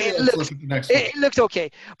 it looks okay.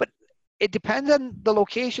 But it depends on the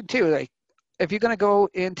location too. Like, if you're going to go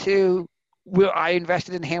into where I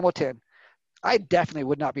invested in Hamilton, I definitely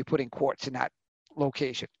would not be putting quartz in that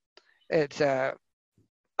location. It's a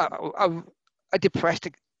depressed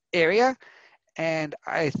area, and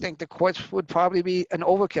I think the quartz would probably be an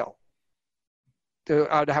overkill.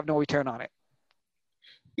 I'd have no return on it.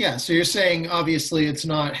 Yeah, so you're saying obviously it's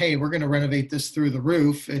not, hey, we're going to renovate this through the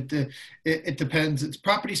roof. It depends. It's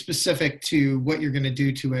property specific to what you're going to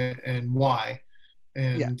do to it and why.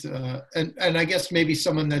 And and I guess maybe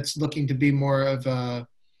someone that's looking to be more of a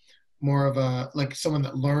like someone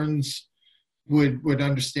that learns would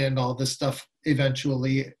understand all this stuff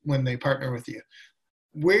eventually when they partner with you.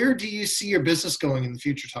 Where do you see your business going in the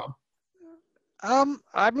future, Tom?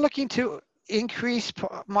 I'm looking to increase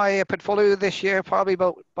my portfolio this year, probably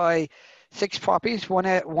by 6 properties, one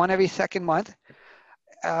every second month.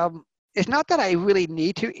 It's not that I really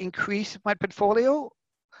need to increase my portfolio,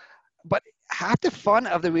 but half the fun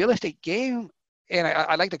of the real estate game, and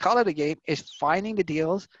I like to call it a game, is finding the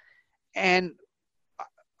deals. And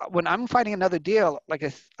when I'm finding another deal,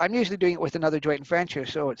 I'm usually doing it with another joint venture.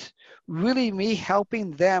 So it's really me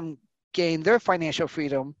helping them gain their financial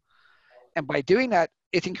freedom. And by doing that,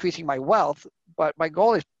 it's increasing my wealth. But my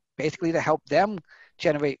goal is basically to help them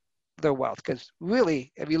generate their wealth. Because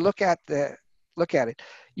really, if you look at it,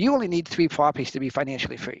 you only need 3 properties to be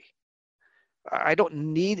financially free. I don't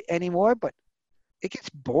need any more, but it gets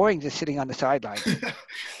boring just sitting on the sidelines.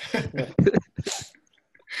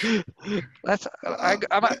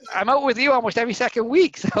 I'm out with you almost every second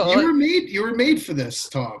week. So you were made for this,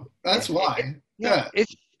 Tom. That's why.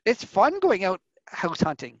 It's fun going out house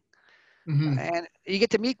hunting, mm-hmm. and you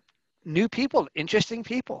get to meet new people, interesting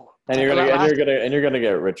people, and you're gonna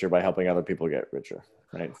get richer by helping other people get richer,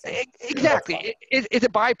 right? So, exactly. It's a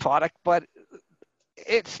byproduct, but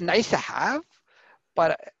it's nice to have.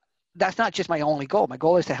 But that's not just my only goal. My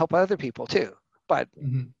goal is to help other people too. But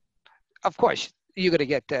mm-hmm. of course, you're going to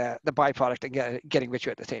get the byproduct and getting richer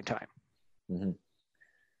at the same time. Mm-hmm.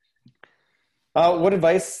 What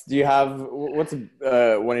advice do you have? What's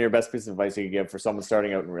one of your best pieces of advice you could give for someone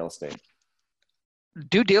starting out in real estate?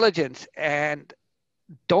 Due diligence, and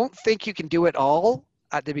don't think you can do it all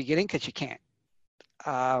at the beginning, because you can't.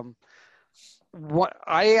 What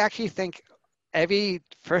I actually think every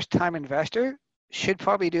first-time investor should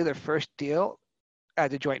probably do their first deal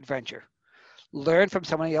as a joint venture. Learn from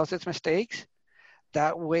somebody else's mistakes.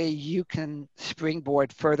 That way you can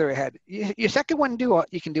springboard further ahead. Your second one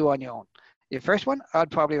you can do on your own. Your first one,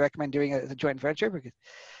 I'd probably recommend doing it as a joint venture, because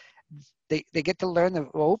they get to learn the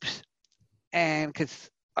ropes. And because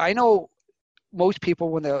I know most people,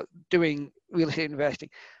 when they're doing real estate investing,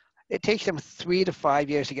 it takes them 3 to 5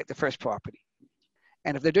 years to get the first property.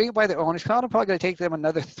 And if they're doing it by their own, it's probably going to take them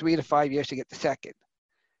another 3 to 5 years to get the second.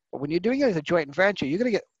 But when you're doing it as a joint venture, you're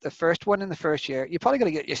going to get the first one in the first year. You're probably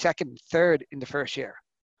going to get your second and third in the first year.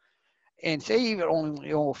 And say even only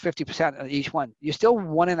 50% of each one, you're still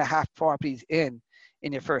 1.5 properties in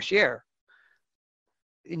your first year.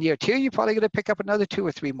 In year 2, you're probably going to pick up another 2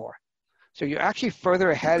 or 3 more. So you're actually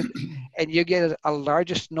further ahead, and you get a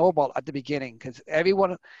larger snowball at the beginning, because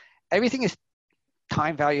everything is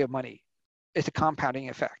time value of money. It's a compounding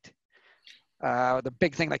effect. The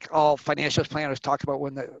big thing, like all financial planners talk about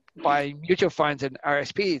when they buy mutual funds and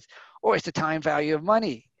RSPs, it's the time value of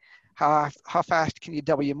money. How fast can you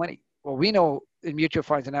double your money? Well, we know in mutual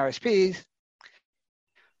funds and RSPs,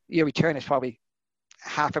 your return is probably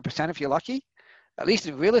 0.5% if you're lucky. At least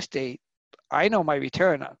in real estate, I know my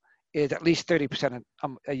return is at least 30%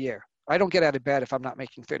 a year. I don't get out of bed if I'm not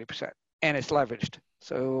making 30%, and it's leveraged.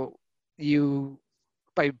 So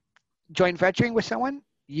by joint venturing with someone,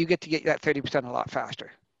 you get to get that 30% a lot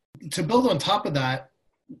faster. To build on top of that,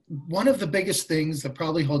 one of the biggest things that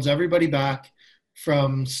probably holds everybody back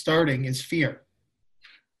from starting is fear,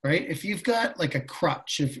 right? If you've got like a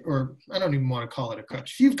crutch, or I don't even want to call it a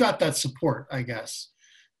crutch, if you've got that support, I guess,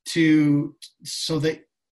 so that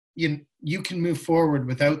you can move forward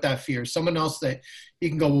without that fear, someone else that you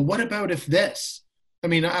can go, well, what about if this? I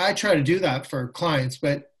mean, I try to do that for clients,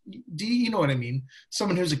 but do you know what I mean?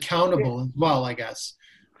 Someone who's accountable as well, I guess,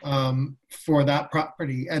 for that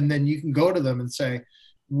property. And then you can go to them and say,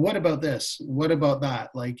 what about this? What about that?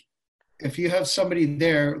 Like, if you have somebody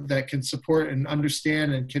there that can support and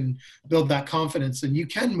understand and can build that confidence, then you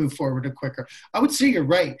can move forward quicker. I would say you're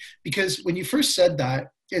right, because when you first said that,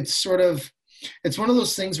 it's one of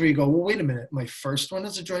those things where you go, well, wait a minute, my first one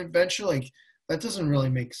is a joint venture? Like, that doesn't really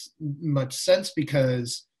make much sense,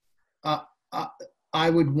 because I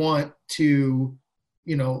would want to,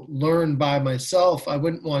 learn by myself. I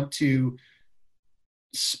wouldn't want to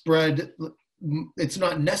spread. It's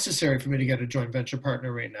not necessary for me to get a joint venture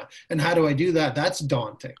partner right now. And how do I do that? That's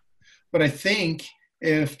daunting. But I think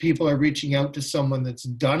if people are reaching out to someone that's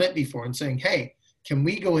done it before and saying, hey, can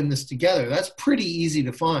we go in this together? That's pretty easy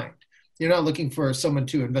to find. You're not looking for someone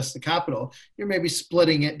to invest the capital. You're maybe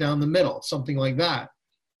splitting it down the middle, something like that,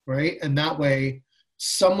 right? And that way,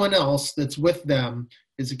 someone else that's with them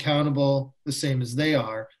is accountable the same as they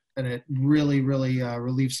are, and it really, really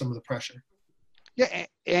relieves some of the pressure. Yeah,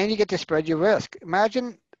 and you get to spread your risk.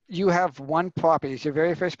 Imagine you have one property, it's your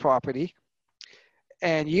very first property,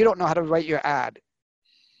 and you don't know how to write your ad.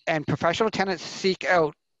 And professional tenants seek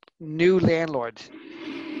out new landlords.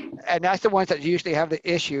 And that's the ones that usually have the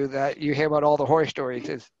issue that you hear about all the horror stories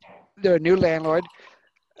is they're a new landlord,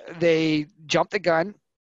 they jump the gun,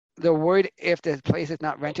 they're worried if the place is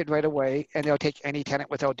not rented right away, and they'll take any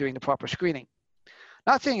tenant without doing the proper screening.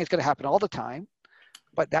 Not saying it's going to happen all the time,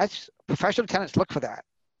 but that's professional tenants look for that.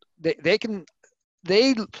 They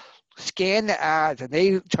scan the ads and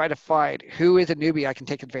they try to find who is a newbie I can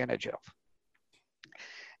take advantage of.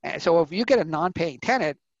 And so if you get a non-paying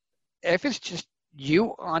tenant, if it's just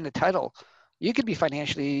you on the title, you could be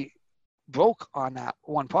financially broke on that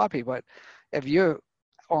one property. But if you're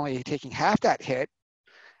only taking half that hit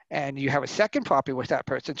and you have a second property with that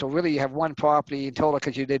person, so really you have one property in total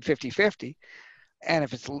because you did 50-50. And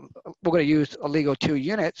if we're going to use a legal 2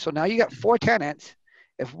 units, so now you got 4 tenants.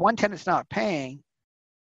 If one tenant's not paying,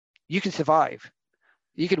 you can survive.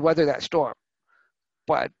 You could weather that storm.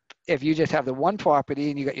 But if you just have the one property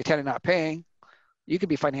and you got your tenant not paying, you could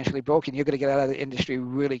be financially broken. You're going to get out of the industry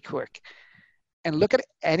really quick. And look at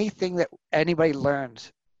anything that anybody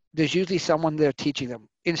learns. There's usually someone there teaching them.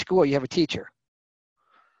 In school, you have a teacher.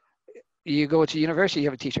 You go to university, you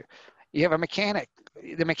have a teacher. You have a mechanic.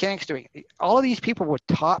 The mechanic's doing it. All of these people were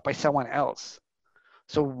taught by someone else.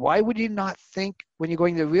 So why would you not think when you're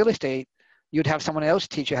going to real estate, you'd have someone else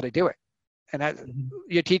teach you how to do it? And that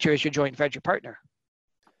your teacher is your joint venture partner.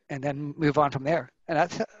 And then move on from there. And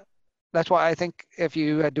that's why I think if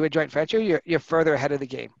you do a joint venture, you're further ahead of the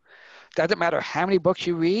game. doesn't matter how many books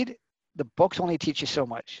you read, the books only teach you so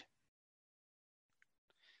much.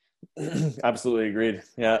 Absolutely agreed.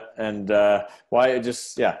 Yeah. And why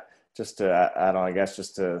just to add on, I guess,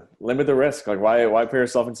 just to limit the risk. Like why put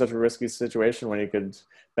yourself in such a risky situation when you could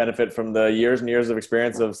benefit from the years and years of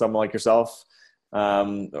experience of someone like yourself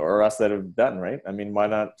or us that have done, right? I mean, why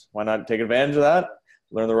not take advantage of that,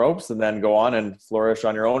 learn the ropes, and then go on and flourish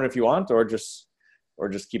on your own if you want, or just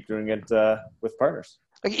keep doing it with partners.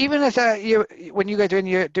 Like even as when you guys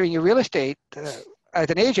are doing your real estate as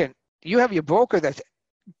an agent, you have your broker that's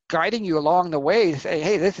guiding you along the way to say,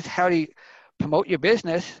 hey, this is how you promote your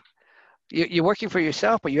business. You're working for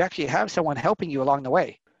yourself, but you actually have someone helping you along the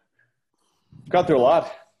way. Got through a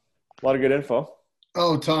lot of good info.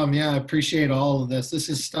 Oh, Tom, yeah, I appreciate all of this. This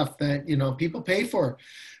is stuff that, people pay for.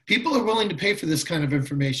 People are willing to pay for this kind of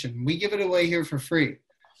information. We give it away here for free.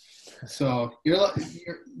 So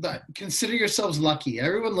consider yourselves lucky.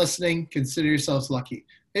 Everyone listening, consider yourselves lucky.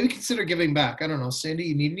 Maybe consider giving back. I don't know. Sandy,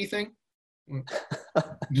 you need anything?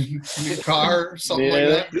 Your car, something like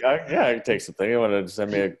that? Yeah, I can take something. You want to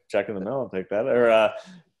send me a check in the mail? I'll take that. Or,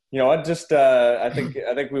 you know what? Just I think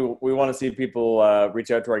we want to see people reach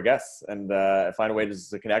out to our guests and find a way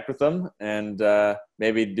to connect with them and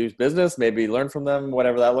maybe do business, maybe learn from them,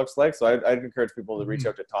 whatever that looks like. So I'd encourage people to reach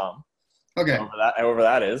out to Tom. Okay. However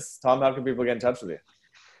that is. Tom, how can people get in touch with you?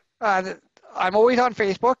 I'm always on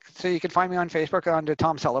Facebook, so you can find me on Facebook under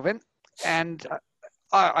Tom Sullivan. And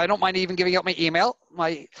I don't mind even giving out my email.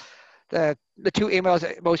 The two emails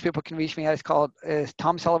that most people can reach me at is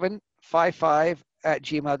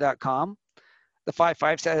tomsullivan55@gmail.com. The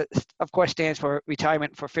 55 of course stands for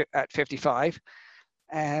retirement at 55.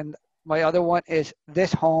 And my other one is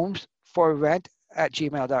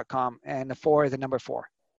thishomes4rent@gmail.com, and the 4 is the number 4.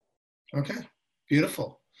 Okay,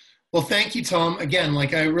 beautiful. Well, thank you, Tom. Again,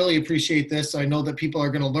 I really appreciate this. I know that people are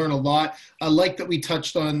going to learn a lot. I like that we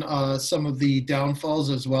touched on some of the downfalls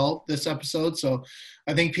as well this episode. So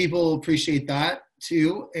I think people appreciate that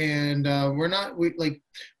too. And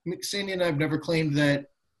Sandy and I have never claimed that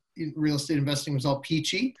real estate investing was all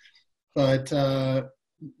peachy, but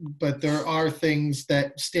there are things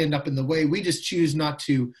that stand up in the way. We just choose not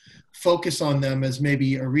to focus on them as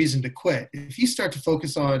maybe a reason to quit. If you start to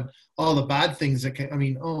focus on all the bad things that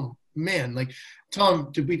oh man, Tom,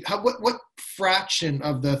 what fraction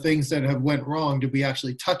of the things that have went wrong did we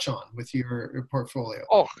actually touch on with your portfolio?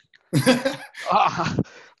 Oh,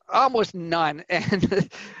 almost none. And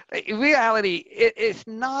in reality, it's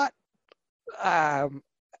not,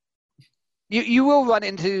 you will run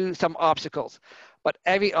into some obstacles, but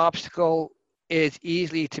every obstacle is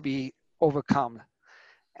easily to be overcome.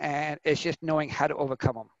 And it's just knowing how to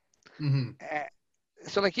overcome them. Mm-hmm.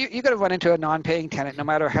 So you got to run into a non-paying tenant, no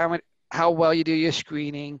matter how well you do your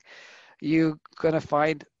screening. You're going to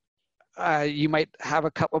find you might have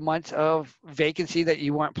a couple of months of vacancy that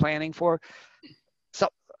you weren't planning for. So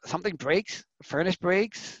something breaks, furnace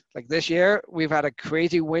breaks. Like this year, we've had a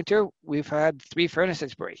crazy winter. We've had 3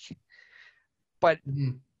 furnaces break. But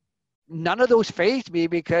none of those fazed me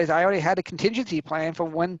because I already had a contingency plan for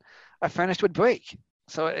when a furnace would break.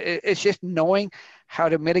 So it's just knowing how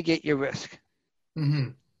to mitigate your risk. Mm-hmm.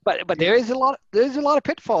 But there's a lot of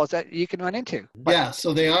pitfalls that you can run into. Yeah,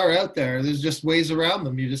 so they are out there. There's just ways around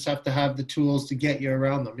them. You just have to have the tools to get you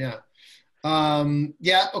around them.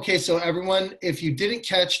 Yeah. Okay. So everyone, if you didn't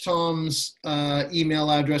catch Tom's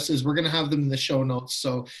email addresses, we're going to have them in the show notes.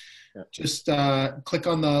 So just click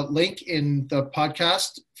on the link in the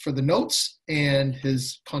podcast for the notes, and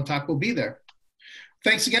his contact will be there.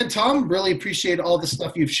 Thanks again, Tom. Really appreciate all the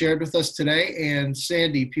stuff you've shared with us today. And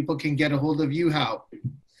Sandy, people can get a hold of you how?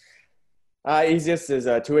 Easiest is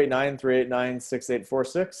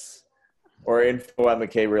 289-389-6846 or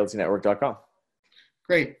info@mckayrealtynetwork.com.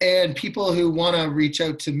 Great. And people who want to reach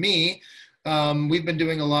out to me, we've been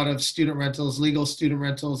doing a lot of student rentals, legal student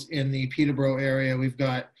rentals in the Peterborough area.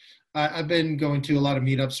 I've been going to a lot of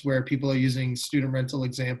meetups where people are using student rental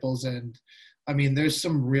examples, and there's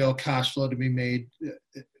some real cash flow to be made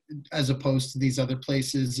as opposed to these other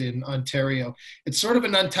places in Ontario. It's sort of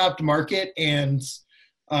an untapped market, and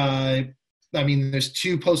there's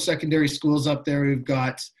 2 post-secondary schools up there. We've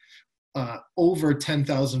got over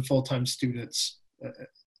 10,000 full-time students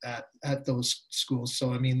at those schools.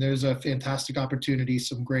 So, there's a fantastic opportunity,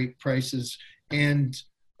 some great prices, and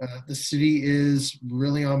the city is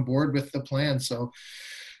really on board with the plan. So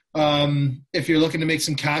if you're looking to make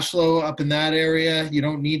some cash flow up in that area, you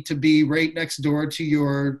don't need to be right next door to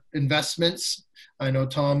your investments. I know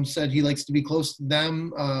Tom said he likes to be close to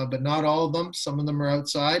them, but not all of them. Some of them are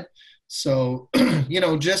outside. So, the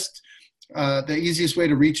easiest way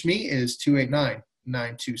to reach me is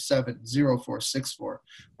 927-0464.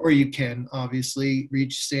 Or you can obviously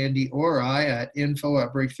reach Sandy or I at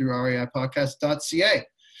info@breakthroughreipodcast.ca.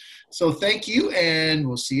 So thank you, and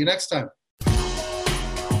we'll see you next time.